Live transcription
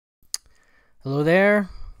Hello there.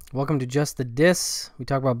 Welcome to Just the Dis. We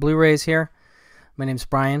talk about Blu-rays here. My name's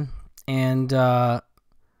Brian, and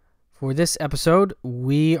for this episode,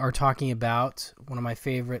 we are talking about one of my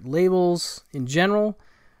favorite labels in general,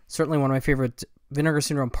 certainly one of my favorite Vinegar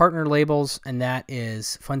Syndrome partner labels, and that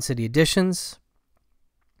is Fun City Editions.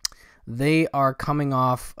 They are coming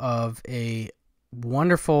off of a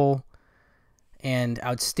wonderful and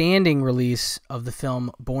outstanding release of the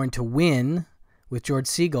film Born to Win, with George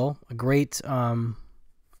Segal, a great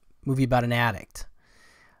movie about an addict.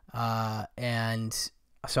 And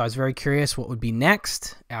so I was very curious what would be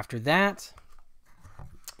next after that.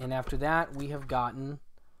 And after that, we have gotten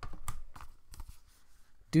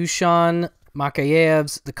Dusan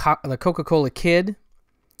Makayev's The Coca-Cola Kid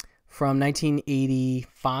from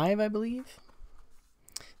 1985, I believe.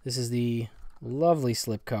 This is the lovely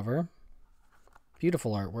slipcover.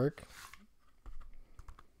 Beautiful artwork.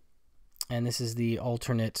 And this is the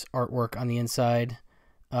alternate artwork on the inside.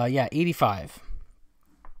 85.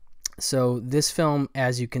 So this film,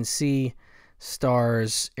 as you can see,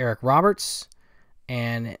 stars Eric Roberts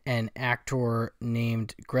and an actor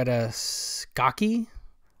named Greta Scacchi,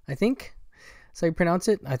 I think. That's how you pronounce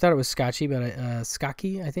it. I thought it was Scotchy, but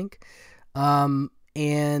Scacchi, I think.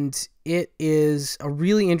 And it is a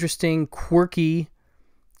really interesting, quirky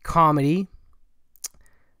comedy.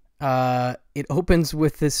 It opens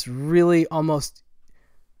with this really almost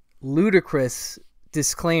ludicrous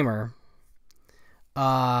disclaimer.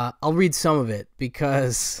 I'll read some of it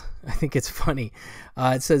because I think it's funny.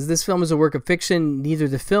 It says, "This film is a work of fiction. Neither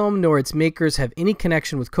the film nor its makers have any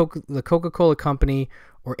connection with the Coca-Cola Company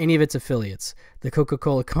or any of its affiliates. The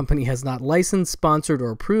Coca-Cola Company has not licensed, sponsored,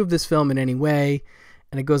 or approved this film in any way."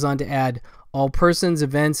 And it goes on to add, "All persons,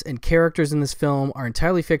 events, and characters in this film are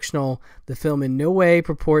entirely fictional. The film in no way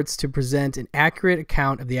purports to present an accurate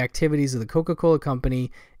account of the activities of the Coca-Cola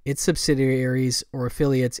Company, its subsidiaries, or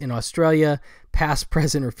affiliates in Australia, past,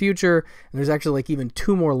 present, or future." And there's actually like even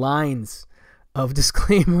two more lines of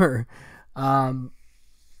disclaimer.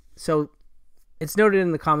 So it's noted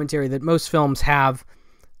in the commentary that most films have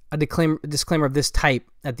a disclaimer of this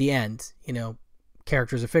type at the end,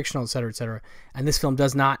 characters are fictional, etc., etc. And this film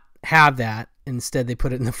does not have that. Instead, they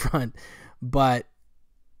put it in the front. But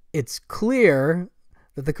it's clear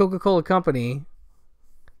that the Coca-Cola Company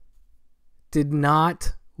did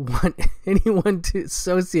not want anyone to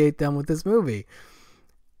associate them with this movie.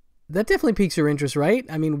 That definitely piques your interest, right?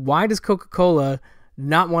 I mean, why does Coca-Cola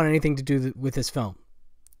not want anything to do with this film?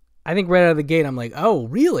 I think right out of the gate, I'm like, oh,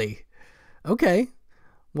 really? Okay.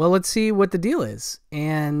 Well, let's see what the deal is.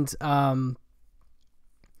 And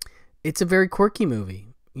it's a very quirky movie,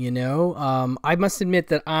 I must admit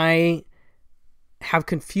that I have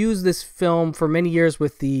confused this film for many years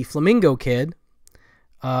with The Flamingo Kid,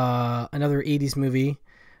 another 80s movie,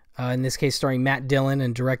 in this case starring Matt Dillon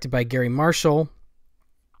and directed by Gary Marshall.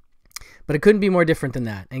 But it couldn't be more different than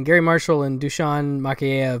that. And Gary Marshall and Dusan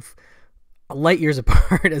Makayev are light years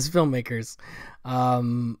apart as filmmakers.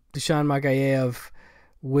 Dusan Makayev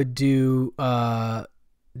would do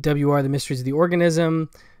WR, The Mysteries of the Organism,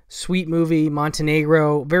 sweet movie,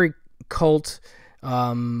 Montenegro, very cult,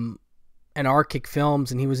 anarchic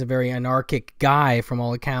films, and he was a very anarchic guy from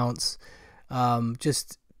all accounts.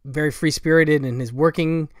 Just very free-spirited in his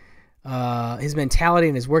working, his mentality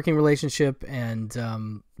and his working relationship and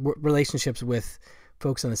relationships with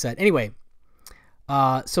folks on the set. Anyway,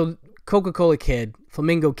 so Coca-Cola Kid,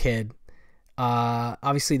 Flamingo Kid,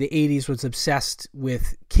 obviously the 80s was obsessed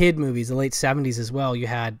with kid movies, the late 70s as well. You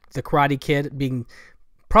had The Karate Kid being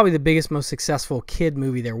probably the biggest, most successful kid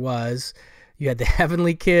movie there was. You had The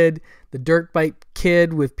Heavenly Kid, The Dirt Bike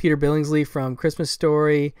Kid with Peter Billingsley from Christmas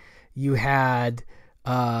Story. You had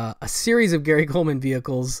a series of Gary Coleman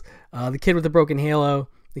vehicles, The Kid with the Broken Halo,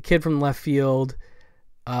 The Kid from Left Field,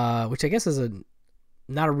 which I guess is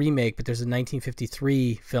not a remake, but there's a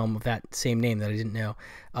 1953 film of that same name that I didn't know.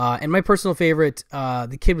 And my personal favorite,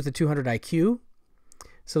 The Kid with the 200 IQ.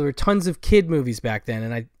 So there were tons of kid movies back then,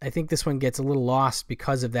 and I think this one gets a little lost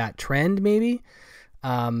because of that trend, maybe.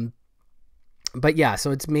 But yeah,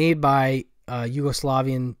 so it's made by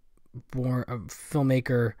Yugoslavian-born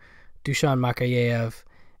filmmaker Dusan Makayev,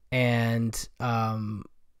 and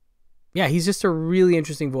he's just a really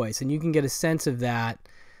interesting voice, and you can get a sense of that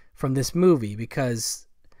from this movie because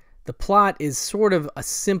the plot is sort of a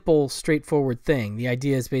simple, straightforward thing. The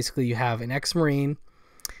idea is basically you have an ex-Marine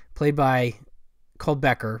called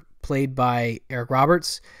Becker, played by Eric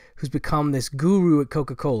Roberts, who's become this guru at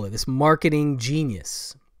Coca-Cola, this marketing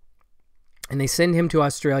genius. And they send him to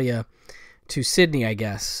Australia, to Sydney, I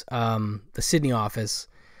guess, the Sydney office,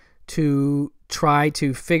 to try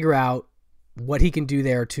to figure out what he can do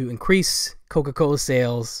there to increase Coca-Cola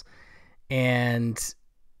sales. And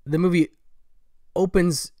the movie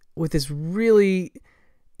opens with this really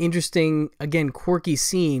interesting, again, quirky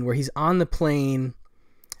scene where he's on the plane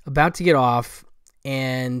about to get off,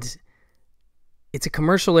 and it's a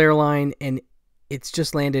commercial airline, and it's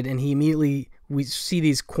just landed, and we see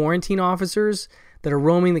these quarantine officers that are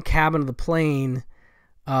roaming the cabin of the plane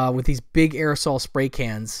with these big aerosol spray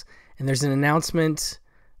cans. And there's an announcement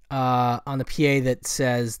on the PA that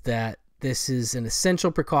says that this is an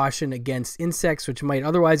essential precaution against insects which might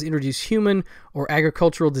otherwise introduce human or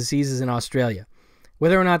agricultural diseases in Australia.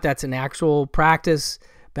 Whether or not that's an actual practice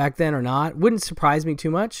back then or not wouldn't surprise me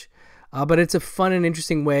too much, but it's a fun and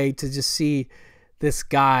interesting way to just see this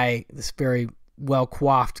guy, this very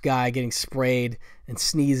well-coiffed guy, getting sprayed and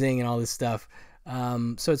sneezing and all this stuff.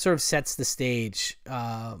 So it sort of sets the stage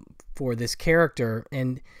for this character,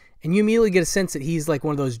 and you immediately get a sense that he's like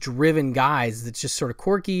one of those driven guys that's just sort of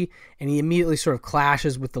quirky, and he immediately sort of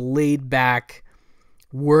clashes with the laid-back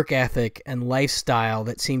work ethic and lifestyle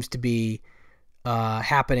that seems to be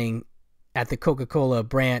happening at the Coca-Cola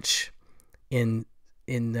branch in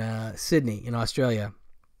Sydney, in Australia.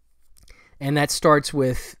 And that starts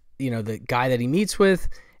with, the guy that he meets with,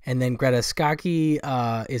 and then Greta Skaki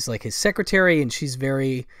is like his secretary, and she's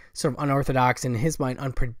very sort of unorthodox, and in his mind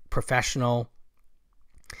unprofessional.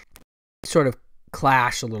 Sort of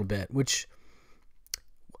clash a little bit, which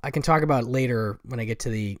I can talk about later when I get to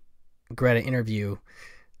the Greta interview.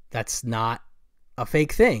 That's not a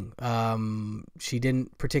fake thing. She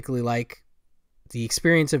didn't particularly like the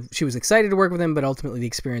experience she was excited to work with him, but ultimately the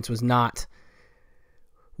experience was not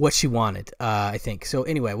what she wanted, I think. So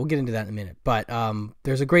anyway, we'll get into that in a minute. But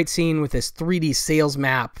there's a great scene with this 3D sales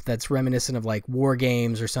map that's reminiscent of like War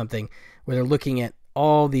Games or something, where they're looking at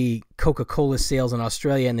all the Coca-Cola sales in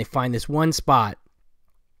Australia, and they find this one spot,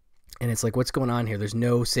 and it's like, what's going on here? There's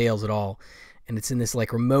no sales at all, and it's in this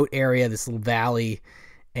like remote area, this little valley,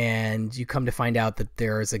 and you come to find out that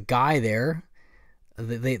there's a guy there.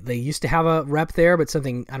 They used to have a rep there, but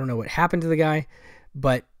something, I don't know what happened to the guy,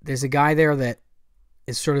 but there's a guy there that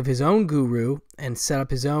is sort of his own guru and set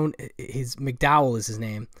up his McDowell is his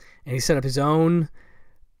name, and he set up his own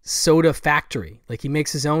soda factory. Like, he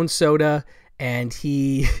makes his own soda, and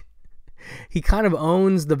he kind of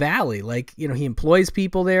owns the valley. Like, he employs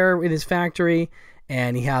people there in his factory,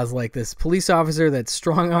 and he has like this police officer that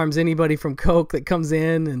strong arms anybody from Coke that comes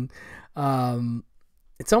in, and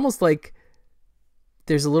it's almost like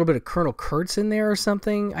there's a little bit of Colonel Kurtz in there or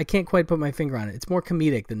something. I can't quite put my finger on it. It's more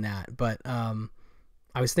comedic than that, but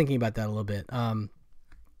I was thinking about that a little bit.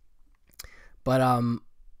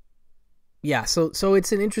 Yeah, so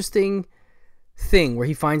it's an interesting thing where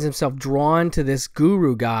he finds himself drawn to this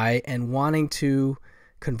guru guy and wanting to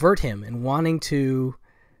convert him and wanting to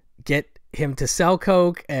get him to sell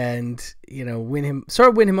Coke and win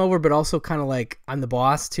him over, but also kind of like, I'm the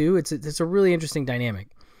boss too. It's a really interesting dynamic.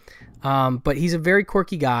 But he's a very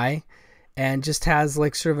quirky guy and just has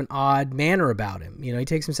like sort of an odd manner about him. He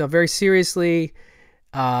takes himself very seriously,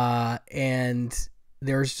 and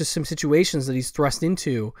there's just some situations that he's thrust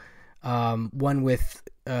into. One with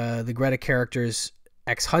the Greta character's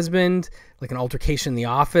ex-husband, like an altercation in the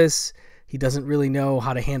office. He doesn't really know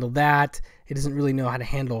how to handle that. He doesn't really know how to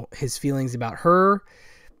handle his feelings about her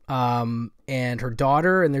and her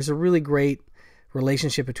daughter. And there's a really great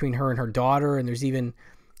relationship between her and her daughter. And there's even,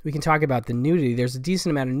 we can talk about the nudity. There's a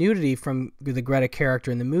decent amount of nudity from the Greta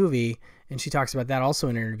character in the movie, and she talks about that also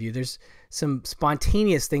in an interview. There's some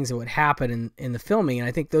spontaneous things that would happen in the filming, and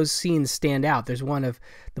I think those scenes stand out. There's one of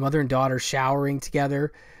the mother and daughter showering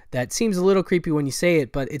together that seems a little creepy when you say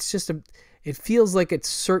it, but it's just it feels like it's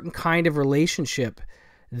a certain kind of relationship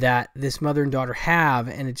that this mother and daughter have,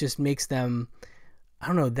 and it just makes them, I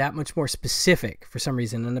don't know, that much more specific for some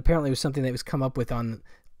reason. And apparently it was something that was come up with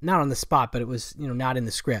not on the spot, but it was, not in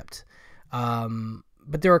the script.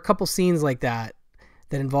 But there are a couple scenes like that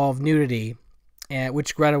involve nudity,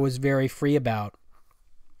 which Greta was very free about.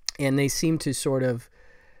 And they seem to sort of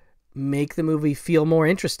make the movie feel more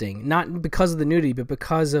interesting, not because of the nudity, but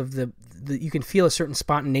because of the you can feel a certain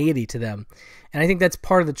spontaneity to them. And I think that's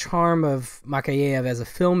part of the charm of Makayev as a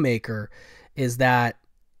filmmaker, is that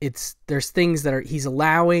there's things that he's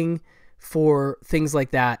allowing for things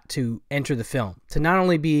like that to enter the film, to not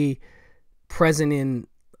only be present in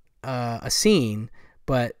a scene,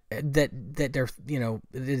 but that they're, it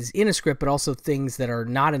is in a script, but also things that are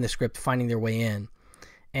not in the script finding their way in.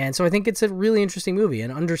 And so I think it's a really interesting movie,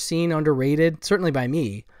 and underseen, underrated, certainly by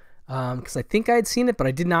me, because I think I had seen it, but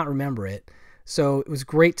I did not remember it. So it was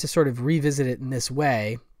great to sort of revisit it in this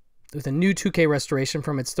way with a new 2K restoration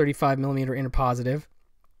from its 35mm interpositive.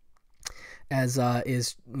 as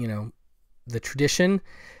is, the tradition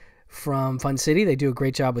from Fun City. They do a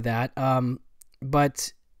great job with that.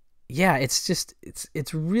 But yeah,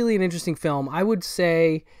 it's really an interesting film. I would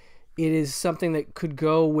say it is something that could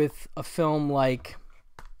go with a film like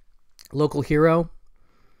Local Hero,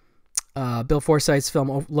 Bill Forsyth's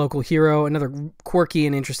film Local Hero, another quirky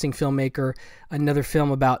and interesting filmmaker, another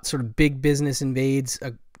film about sort of big business invades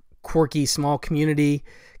a quirky small community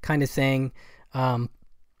kind of thing. And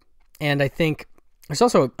I think there's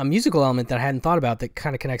also a musical element that I hadn't thought about that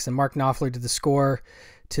kind of connects, and Mark Knopfler did the score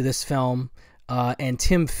to this film. And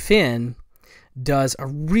Tim Finn does a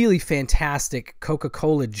really fantastic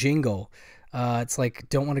Coca-Cola jingle. It's like,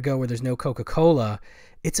 don't want to go where there's no Coca-Cola.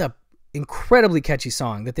 It's a incredibly catchy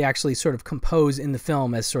song that they actually sort of compose in the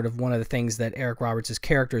film as sort of one of the things that Eric Roberts'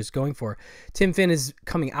 character is going for. Tim Finn is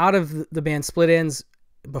coming out of the band Split Enz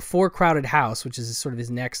before Crowded House, which is sort of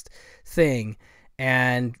his next thing,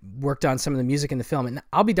 and worked on some of the music in the film. And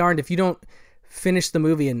I'll be darned if you don't finish the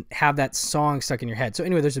movie and have that song stuck in your head. So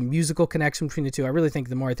anyway, there's a musical connection between the two. I really think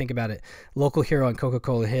the more I think about it, Local Hero and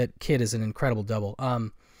Coca-Cola Kid is an incredible double.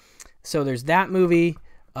 So there's that movie.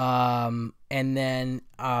 And then,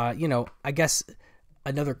 I guess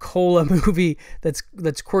another cola movie that's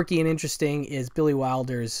quirky and interesting is Billy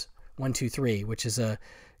Wilder's 1, 2, 3, which is a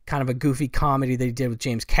kind of a goofy comedy that he did with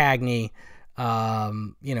James Cagney.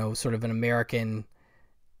 Sort of an American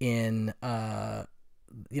in,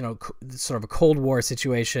 sort of a Cold War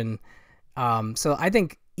situation. So I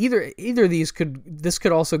think either of these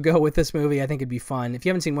could also go with this movie. I think it'd be fun. If you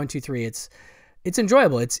haven't seen 1, 2, 3, it's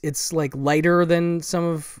enjoyable. It's like lighter than some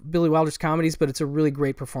of Billy Wilder's comedies, but it's a really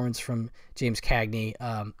great performance from James Cagney.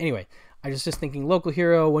 Anyway, I was just thinking Local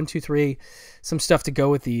Hero, 1, 2, 3, some stuff to go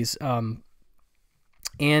with these.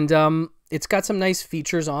 And it's got some nice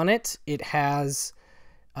features on it. It has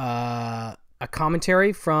a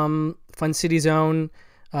commentary from Fun City's own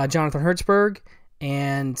Jonathan Hertzberg,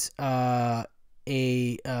 and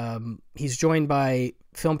he's joined by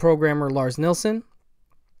film programmer Lars Nilsson.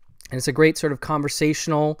 And it's a great sort of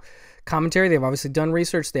conversational commentary. They've obviously done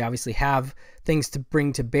research. They obviously have things to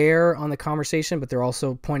bring to bear on the conversation, but they're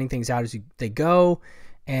also pointing things out as they go.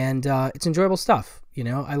 And it's enjoyable stuff.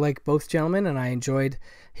 I like both gentlemen, and I enjoyed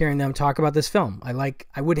hearing them talk about this film. I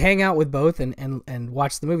would hang out with both and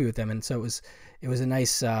watch the movie with them. And so it was a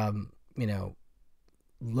nice,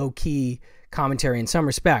 low-key commentary in some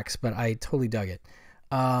respects, but I totally dug it.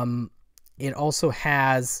 It also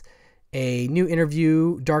has a new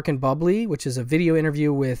interview, Dark and Bubbly, which is a video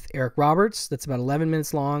interview with Eric Roberts that's about 11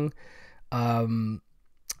 minutes long. I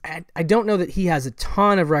don't know that he has a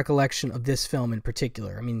ton of recollection of this film in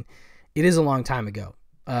particular. I mean, it is a long time ago,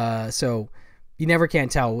 so you never can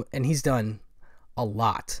tell, and he's done a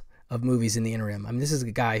lot of movies in the interim. I mean, this is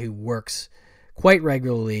a guy who works quite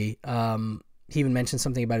regularly. He even mentioned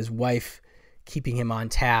something about his wife keeping him on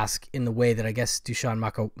task in the way that I guess Dusan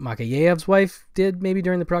Makayev's wife did maybe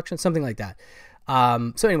during the production, something like that.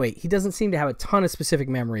 So anyway, he doesn't seem to have a ton of specific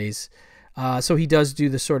memories. So he does do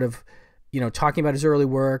the sort of, talking about his early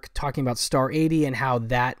work, talking about Star 80 and how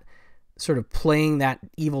that sort of playing that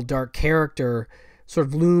evil, dark character sort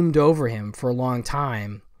of loomed over him for a long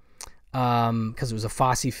time, because it was a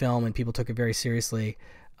Fosse film and people took it very seriously.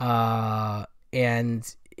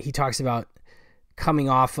 And he talks about coming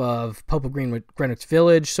off of Pope of Greenwich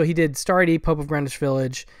Village. So he did Star 80, Pope of Greenwich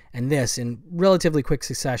Village, and this in relatively quick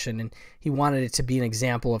succession. And he wanted it to be an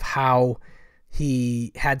example of how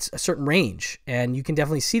he had a certain range. And you can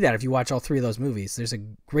definitely see that if you watch all three of those movies. There's a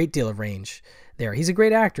great deal of range there. He's a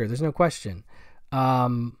great actor. There's no question.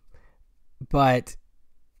 But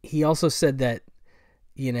he also said that,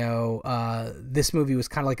 this movie was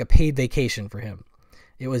kind of like a paid vacation for him.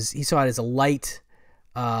 He saw it as a light,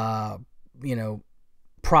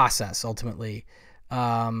 process ultimately.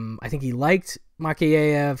 I think he liked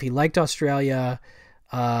Makayev. He liked Australia.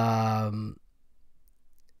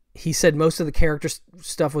 He said most of the character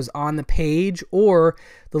stuff was on the page, or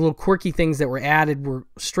the little quirky things that were added were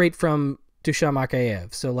straight from Dusan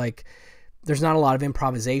Makayev. So there's not a lot of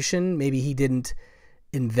improvisation. Maybe he didn't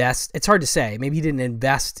invest. It's hard to say. Maybe he didn't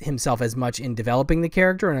invest himself as much in developing the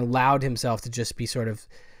character and allowed himself to just be sort of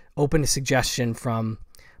open to suggestion from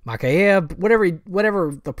Makayev.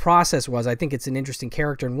 Whatever the process was, I think it's an interesting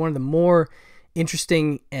character and one of the more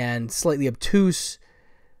interesting and slightly obtuse,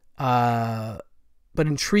 but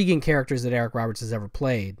intriguing characters that Eric Roberts has ever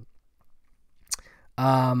played. He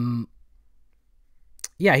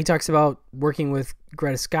talks about working with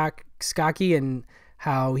Greta Skaki and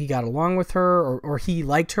how he got along with her, or he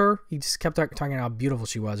liked her. He just kept talking about how beautiful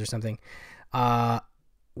she was or something.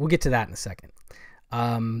 We'll get to that in a second.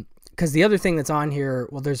 because the other thing that's on here,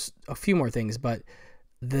 well, there's a few more things, but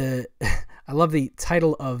I love the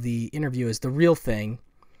title of the interview is The Real Thing,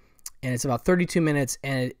 and it's about 32 minutes,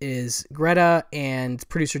 and it is Greta and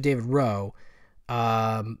producer David Rowe.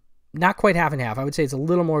 Not quite half and half. I would say it's a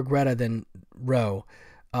little more Greta than Rowe,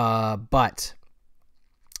 but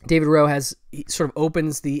David Rowe he sort of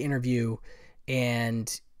opens the interview,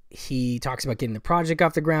 and he talks about getting the project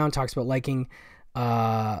off the ground, talks about liking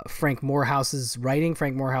Frank Morehouse's writing.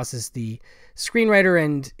 Frank Morehouse is the screenwriter,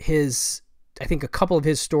 and I think a couple of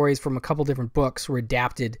his stories from a couple different books were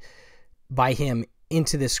adapted by him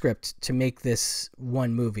into this script to make this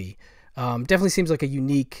one movie. Definitely seems like a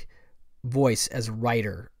unique voice as a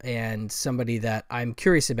writer, and somebody that I'm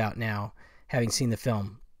curious about now, having seen the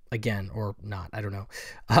film again or not. I don't know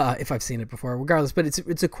if I've seen it before, regardless, but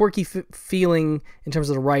it's a quirky feeling in terms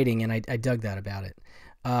of the writing, and I dug that about it.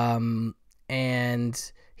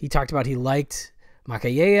 And he talked about he liked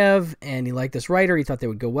Makayev and he liked this writer. He thought they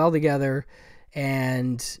would go well together.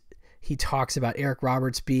 And he talks about Eric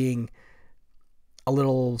Roberts being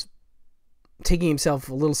taking himself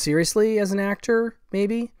a little seriously as an actor,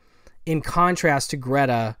 maybe, in contrast to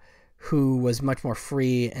Greta, who was much more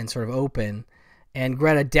free and sort of open. And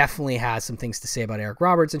Greta definitely has some things to say about Eric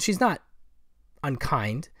Roberts, and she's not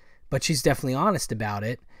unkind, but she's definitely honest about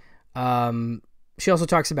it. She also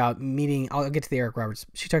talks about meeting, I'll get to the Eric Roberts.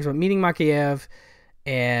 She talks about meeting Makayev,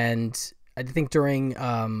 and I think during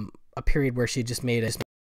a period where she just made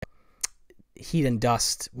Heat and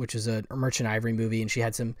Dust, which is a Merchant Ivory movie, and she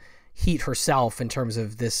had some heat herself in terms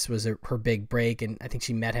of this was her big break, and I think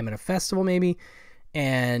she met him at a festival maybe,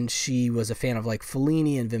 and she was a fan of like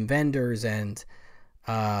Fellini and Wim Wenders and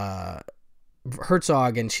Herzog,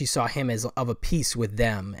 and she saw him as of a piece with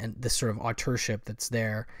them and this sort of auteurship that's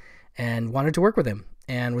there, and wanted to work with him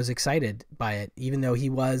and was excited by it, even though she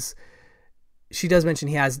does mention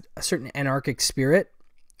he has a certain anarchic spirit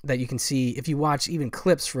that you can see if you watch even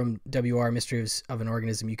clips from WR Mystery of an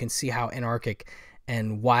Organism. You can see how anarchic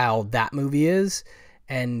and wild that movie is,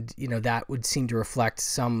 and that would seem to reflect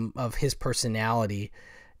some of his personality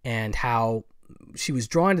and how she was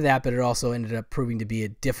drawn to that, but it also ended up proving to be a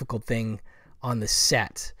difficult thing on the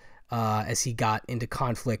set as he got into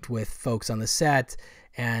conflict with folks on the set.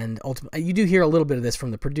 And ultimately, you do hear a little bit of this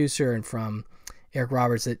from the producer and from Eric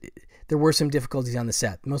Roberts, that there were some difficulties on the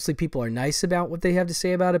set. Mostly people are nice about what they have to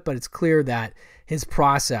say about it, but it's clear that his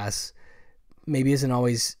process maybe isn't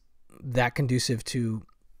always that conducive to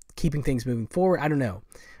keeping things moving forward. I don't know.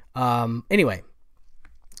 Anyway,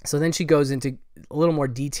 so then she goes into a little more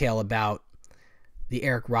detail about the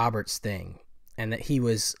Eric Roberts thing, and that he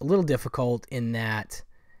was a little difficult in that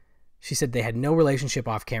she said they had no relationship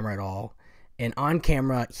off camera at all. And on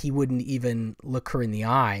camera, he wouldn't even look her in the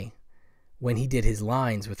eye when he did his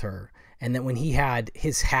lines with her. And that when he had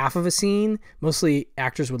his half of a scene, mostly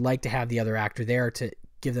actors would like to have the other actor there to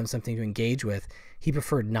give them something to engage with. He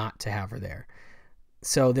preferred not to have her there.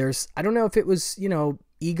 So I don't know if it was,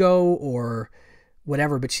 ego or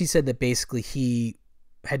whatever, but she said that basically he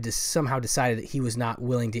had to somehow decided that he was not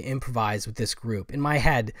willing to improvise with this group. In my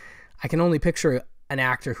head, I can only picture an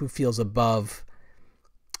actor who feels above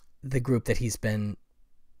the group that he's been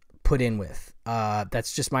put in with.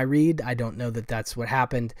 That's just my read. I don't know that that's what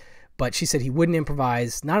happened, but she said he wouldn't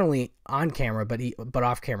improvise, not only on camera, but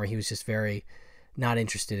off camera. He was just very not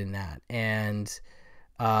interested in that. And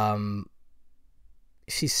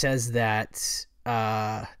she says that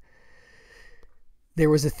there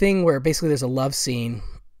was a thing where basically there's a love scene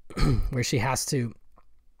where she has to,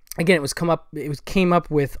 again, it came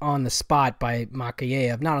up with on the spot by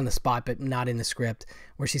Makayev, not on the spot, but not in the script,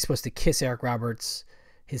 where she's supposed to kiss Eric Roberts,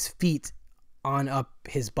 his feet on up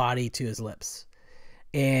his body to his lips.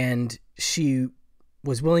 And she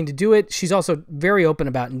was willing to do it. She's also very open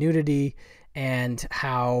about nudity and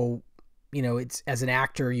how, it's as an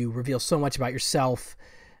actor, you reveal so much about yourself,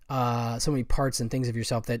 so many parts and things of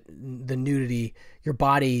yourself, that the nudity, your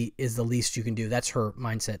body is the least you can do. That's her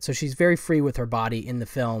mindset. So she's very free with her body in the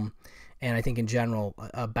film, and I think in general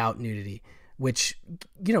about nudity, which,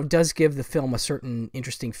 does give the film a certain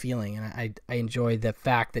interesting feeling. And I enjoy the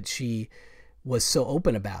fact that she was so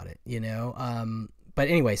open about it, but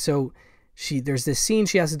anyway, so there's this scene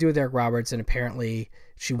she has to do with Eric Roberts, and apparently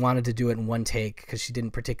she wanted to do it in one take because she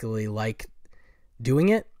didn't particularly like doing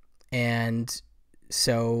it. And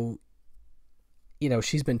so,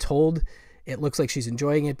 she's been told it looks like she's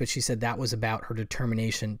enjoying it, but she said that was about her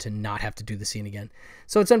determination to not have to do the scene again.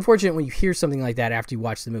 So it's unfortunate when you hear something like that after you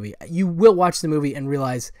watch the movie. You will watch the movie and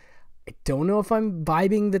realize, I don't know if I'm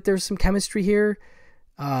vibing that there's some chemistry here.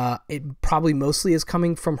 It probably mostly is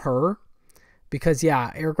coming from her, because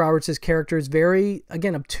yeah, Eric Roberts' character is very,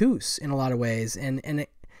 again, obtuse in a lot of ways, and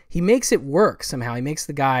he makes it work somehow. He makes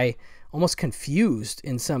the guy almost confused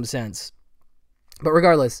in some sense. But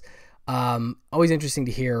regardless, always interesting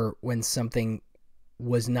to hear when something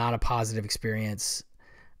was not a positive experience,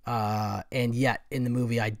 and yet in the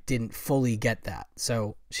movie I didn't fully get that.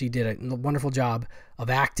 So she did a wonderful job of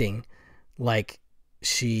acting like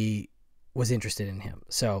she was interested in him.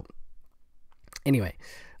 So anyway,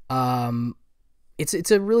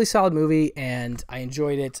 it's a really solid movie, and I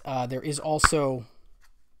enjoyed it. There is also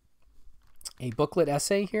a booklet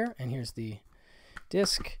essay here, and here's the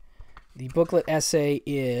disc. The booklet essay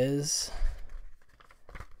is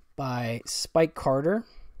by Spike Carter,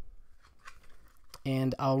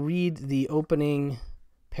 and I'll read the opening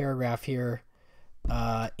paragraph here.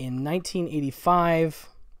 In 1985,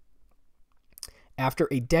 after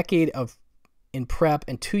a decade in prep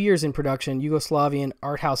and 2 years in production, Yugoslavian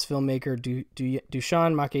art house filmmaker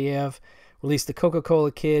Dusan Makayev released The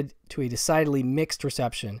COCA-COLA Kid to a decidedly mixed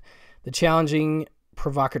reception. The challenging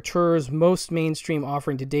provocateur's most mainstream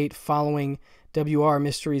offering to date, following W.R.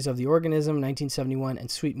 Mysteries of the Organism, 1971, and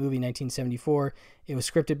Sweet Movie, 1974. It was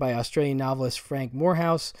scripted by Australian novelist Frank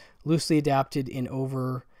Morehouse, loosely adapted in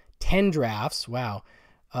over 10 drafts. Wow.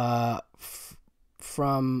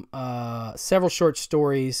 From several short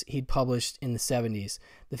stories he'd published in the 70s.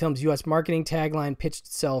 The film's U.S. marketing tagline pitched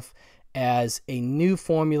itself as a new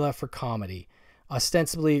formula for comedy,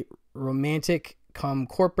 ostensibly romantic come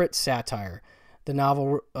corporate satire. The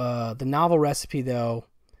novel recipe, though,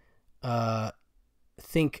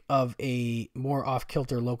 think of a more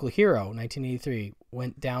off-kilter local hero, 1983,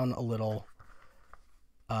 went down a little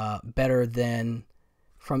better than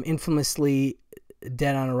from infamously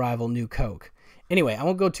Dead on Arrival New Coke. Anyway, I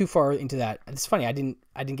won't go too far into that. It's funny, I didn't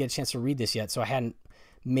get a chance to read this yet, so I hadn't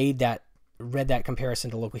read that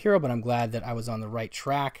comparison to local hero, but I'm glad that I was on the right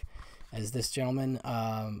track as this gentleman.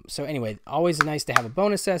 So anyway, always nice to have a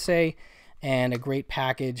bonus essay and a great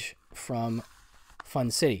package from Fun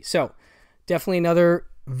City. So definitely another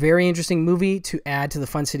very interesting movie to add to the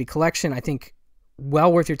Fun City collection. I think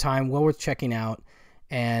well worth your time, well worth checking out,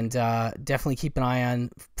 and definitely keep an eye on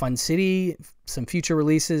Fun City. Some future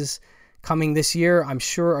releases coming this year, I'm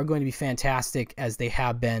sure, are going to be fantastic, as they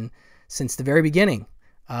have been since the very beginning.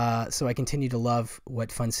 So I continue to love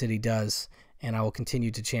what Fun City does, and I will continue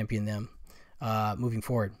to champion them moving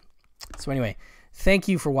forward. So anyway, thank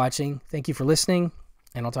you for watching. Thank you for listening,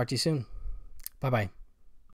 and I'll talk to you soon. Bye-bye.